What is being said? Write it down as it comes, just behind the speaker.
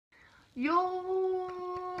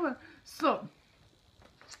Yo! So,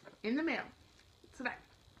 in the mail today,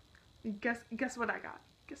 guess what I got?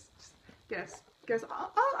 Guess.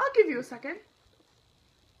 I'll give you a second.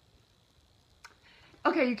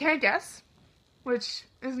 Okay, you can't guess, which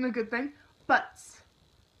isn't a good thing, but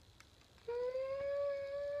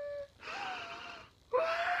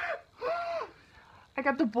I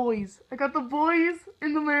got the boys. I got the boys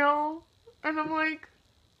in the mail, and I'm like,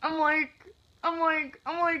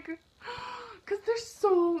 because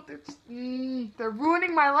they're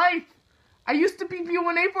ruining my life. I used to be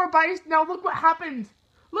B1A4 biased. Now look what happened.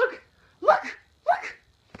 Look.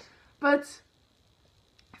 But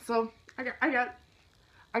so I got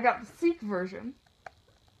the Seek version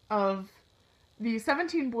of the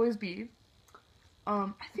 17 Boys B.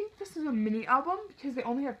 I think this is a mini album because they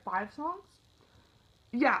only had 5 songs.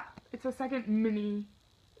 Yeah, it's a second mini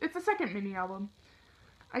album.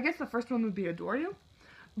 I guess the first one would be Adore You.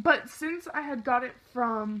 But since I had got it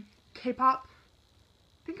from K-pop,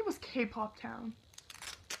 I think it was K-pop Town.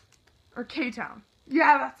 Or K-Town.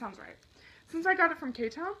 Yeah, that sounds right. Since I got it from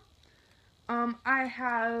K-Town, I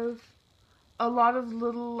have a lot of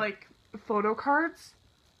little, like, photo cards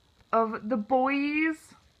of the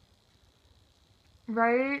boys,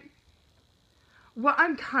 right? What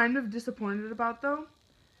I'm kind of disappointed about, though,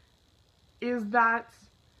 is that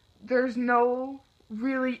there's no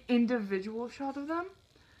really individual shot of them.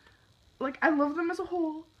 Like, I love them as a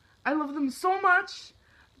whole. I love them so much,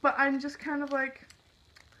 but I'm just kind of like,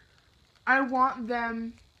 I want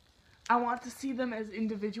to see them as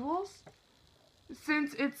individuals.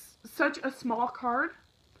 Since it's such a small card,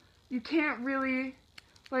 you can't really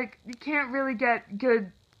get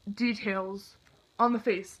good details on the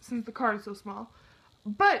face since the card is so small.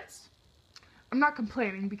 But I'm not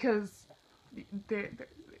complaining because they're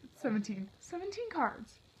 17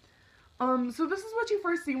 cards. So this is what you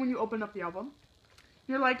first see when you open up the album.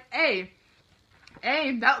 You're like, hey,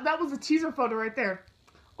 that was a teaser photo right there.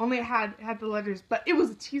 Only it had the letters, but it was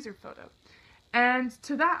a teaser photo. And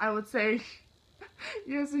to that I would say,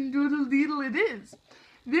 yes, and doodle deedle it is.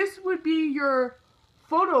 This would be your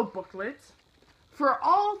photo booklet for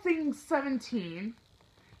all things 17.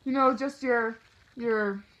 You know, just your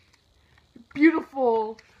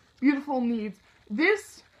beautiful needs.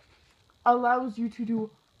 This allows you to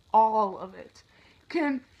do all of it. You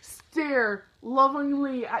can stare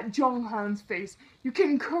lovingly at Jonghan's face. You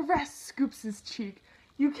can caress Scoops' cheek.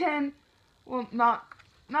 You can, well, not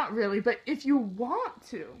really, but if you want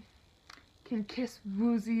to, can kiss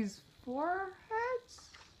Woozy's forehead?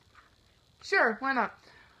 Sure, why not?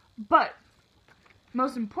 But,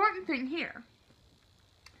 most important thing here,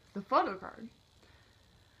 the photo card.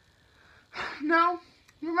 Now,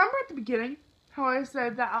 remember at the beginning how I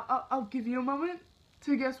said that I'll give you a moment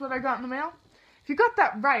to guess what I got in the mail? If you got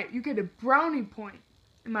that right, you get a brownie point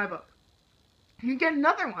in my book. You get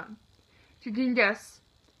another one if you can guess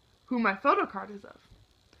who my photo card is of.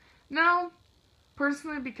 Now,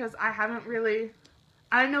 personally, because I haven't really,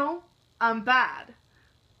 I know I'm bad,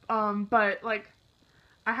 but like,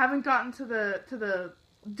 I haven't gotten to the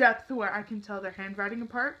depth where I can tell their handwriting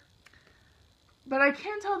apart, but I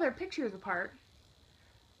can tell their pictures apart,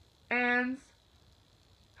 and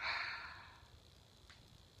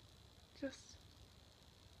just,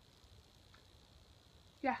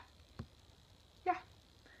 yeah.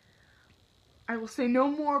 I will say no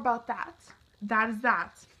more about that. That is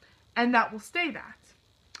that. And that will stay that.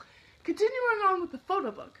 Continuing on with the photo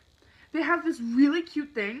book, they have this really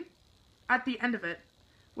cute thing at the end of it,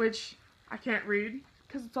 which I can't read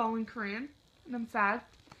because it's all in Korean, and I'm sad.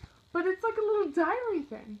 But it's like a little diary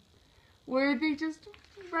thing, where they just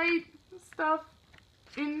write stuff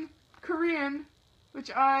in Korean, which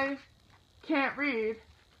I can't read,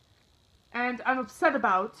 and I'm upset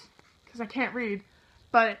about, because I can't read,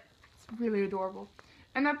 but it's really adorable.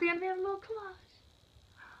 And at the end we have a little collage,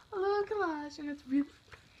 and it's really,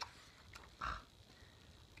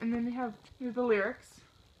 and then we have the lyrics.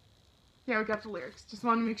 Yeah, we got the lyrics, just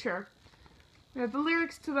wanted to make sure. We have the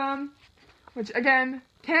lyrics to them, which again,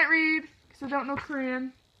 can't read, because I don't know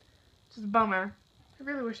Korean, which is a bummer. I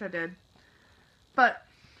really wish I did. But,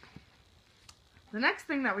 the next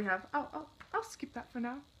thing that we have, I'll skip that for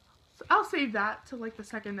now. So I'll save that to like the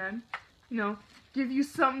second end. You know, give you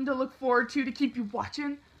something to look forward to keep you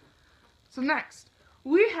watching. So next,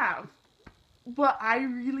 we have what I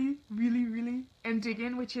really am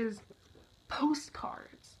digging, which is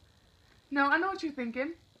postcards. Now, I know what you're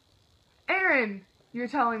thinking. Aaron, you're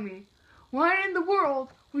telling me, why in the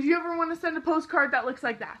world would you ever want to send a postcard that looks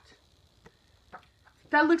like that?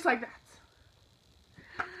 That looks like that.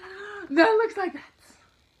 That looks like that.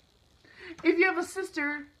 If you have a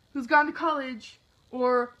sister who's gone to college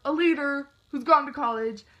or a leader who's gone to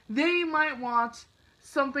college, they might want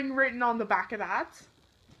something written on the back of that.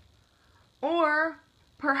 Or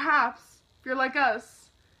perhaps if you're like us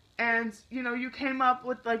and you came up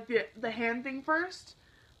with like the hand thing first,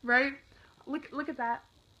 right? Look at that.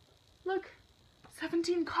 Look,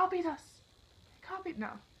 17 copied us. No.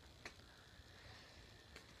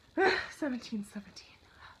 17.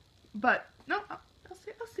 But no, I'll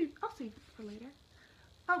save it for later.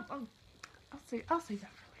 I'll save that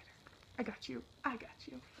for later. I got you.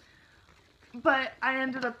 But I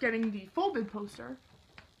ended up getting the folded poster,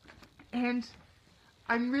 and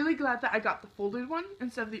I'm really glad that I got the folded one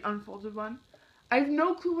instead of the unfolded one. I have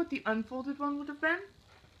no clue what the unfolded one would have been,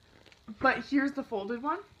 but here's the folded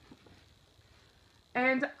one.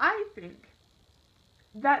 And I think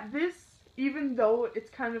that this, even though it's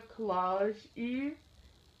kind of collage-y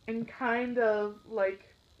and kind of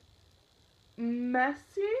like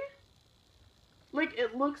messy, like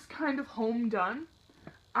it looks kind of home done,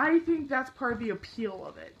 I think that's part of the appeal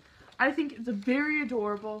of it. I think it's very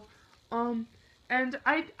adorable, and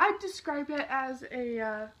I'd describe it as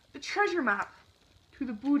a treasure map to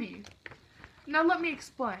the booty. Now let me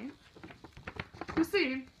explain. You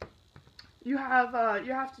see, you have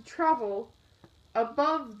to travel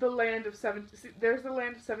above the land of 17. There's the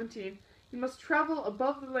land of 17. You must travel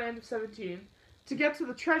above the land of 17 to get to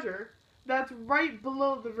the treasure that's right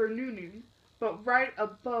below the Vernunung, but right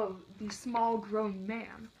above the small grown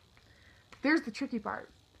man. There's the tricky part.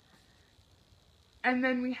 And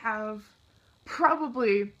then we have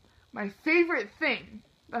probably my favorite thing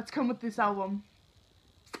that's come with this album.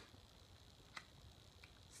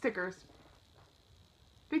 Stickers.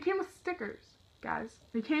 They came with stickers, guys.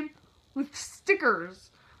 They came with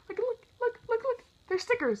stickers. Look. They're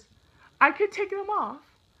stickers. I could take them off.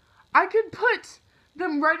 I could put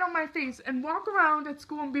them right on my face and walk around at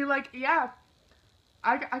school and be like, yeah,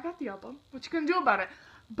 I got the album. What you gonna do about it?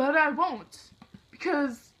 But I won't.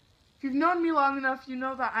 Because if you've known me long enough, you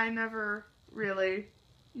know that I never really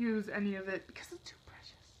use any of it because it's too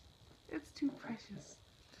precious. It's too precious.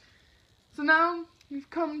 So now we've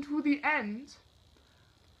come to the end,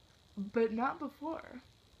 but not before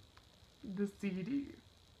the CD.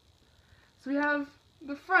 So we have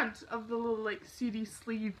the front of the little like CD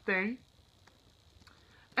sleeve thing.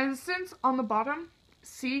 And since on the bottom,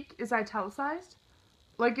 Seek is italicized,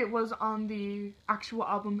 like it was on the actual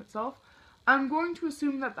album itself, I'm going to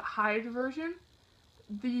assume that the Hide version,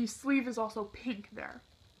 the sleeve is also pink there.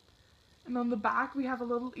 And on the back we have a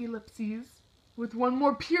little ellipses with one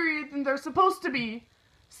more period than there's supposed to be.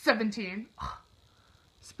 17. Ugh.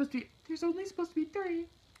 There's only supposed to be 3.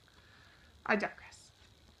 I digress.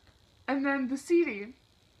 And then the CD.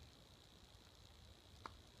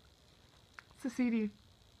 It's a CD.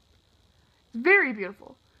 Very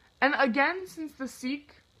beautiful. And again, since the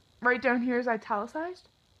Seek right down here is italicized,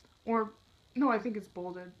 or no, I think it's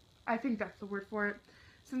bolded. I think that's the word for it.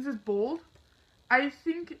 Since it's bold, I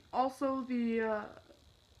think also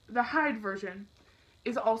the Hide version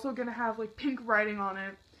is also gonna have like pink writing on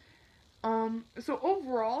it. So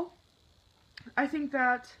overall, I think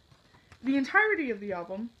that the entirety of the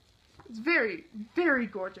album is very, very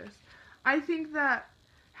gorgeous. I think that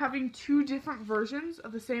having 2 different versions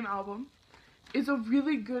of the same album is a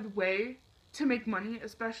really good way to make money,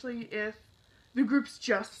 especially if the group's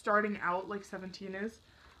just starting out like 17 is.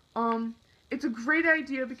 It's a great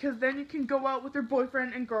idea because then you can go out with your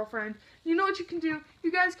boyfriend and girlfriend. You know what you can do?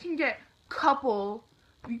 You guys can get couple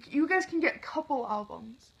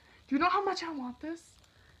albums. Do you know how much I want this?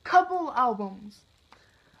 Couple albums.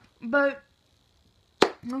 But,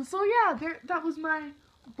 so yeah, that was my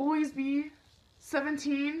Boys Be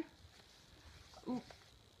 17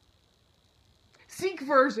 Seek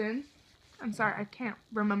version. I'm sorry, I can't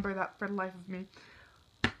remember that for the life of me.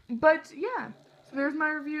 But yeah, so there's my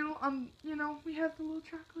review on, we have the little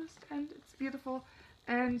track list, and it's beautiful,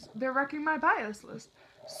 and they're wrecking my bias list.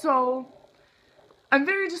 So, I'm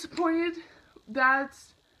very disappointed that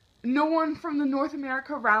no one from the North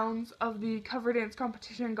America rounds of the cover dance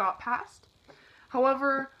competition got passed.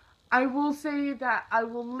 However, I will say that I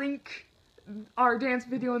will link our dance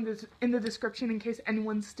video in the description in case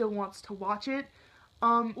anyone still wants to watch it.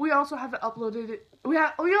 We also have it uploaded.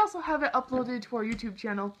 We also have it uploaded to our YouTube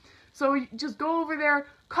channel. So just go over there,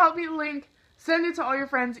 copy the link, send it to all your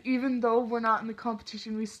friends. Even though we're not in the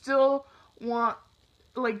competition, we still want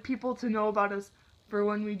like people to know about us for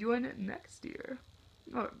when we join it next year.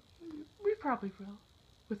 We probably will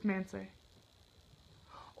with Mansae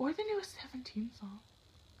or the newest 17 song.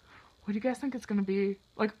 What do you guys think it's gonna be?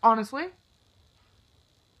 Like, honestly,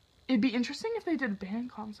 it'd be interesting if they did a band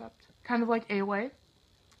concept, kind of like A-Way.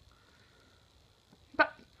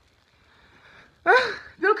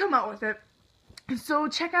 they'll come out with it. So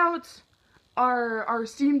check out our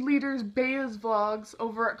esteemed leaders Bea's vlogs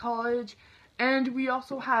over at college, and we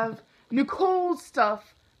also have Nicole's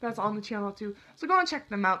stuff that's on the channel too. So go and check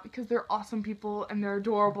them out because they're awesome people and they're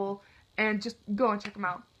adorable, and just go and check them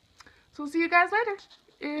out. So we'll see you guys later,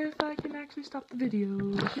 if I can actually stop the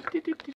video.